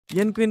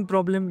N-queen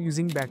problem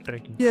using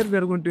backtracking. Here we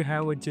are going to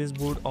have a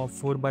chessboard of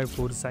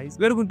 4x4 size.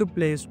 We are going to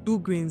place two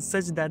queens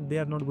such that they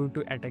are not going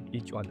to attack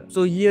each other.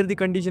 So here the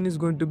condition is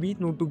going to be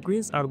no two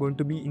queens are going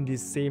to be in the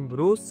same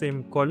row,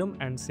 same column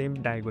and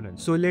same diagonal.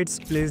 So let's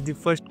place the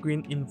first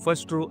queen in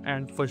first row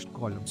and first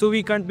column. So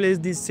we can't place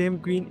the same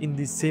queen in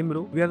the same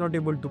row. We are not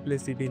able to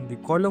place it in the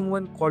column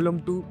 1, column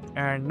 2,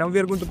 and now we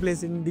are going to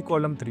place it in the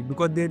column 3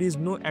 because there is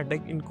no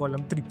attack in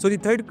column 3. So the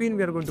third queen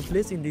we are going to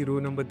place in the row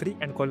number 3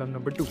 and column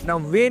number 2. Now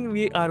when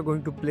we are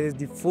going to place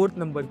the fourth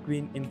number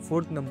queen in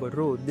fourth number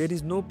row, there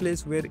is no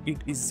place where it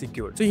is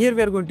secured. So here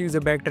we are going to use a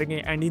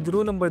backtracking, and in the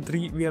row number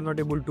 3 we are not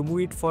able to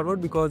move it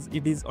forward because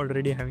it is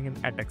already having an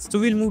attack. So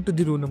we'll move to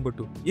the row number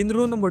 2. In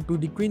row number 2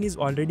 the queen is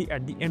already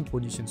at the end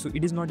position, so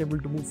it is not able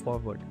to move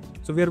forward.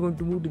 So we are going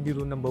to move to the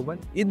row number 1.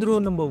 In row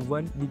number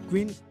 1 the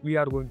queen we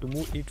are going to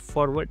move it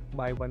forward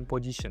by 1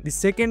 position. The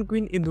second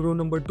queen in row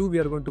number 2 we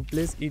are going to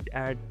place it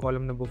at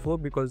column number 4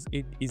 because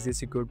it is a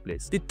secured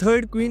place. The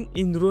third queen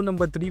in row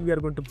number 3 we are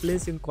going to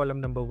place in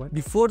column number 1.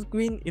 The fourth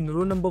queen in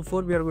row number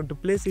 4 we are going to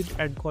place it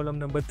at column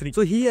number 3.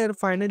 So here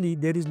finally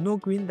there is no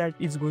queen that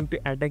is going to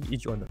attack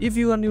each other. If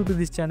you are new to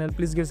this channel,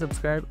 please get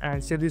subscribed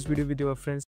and share this video with your friends.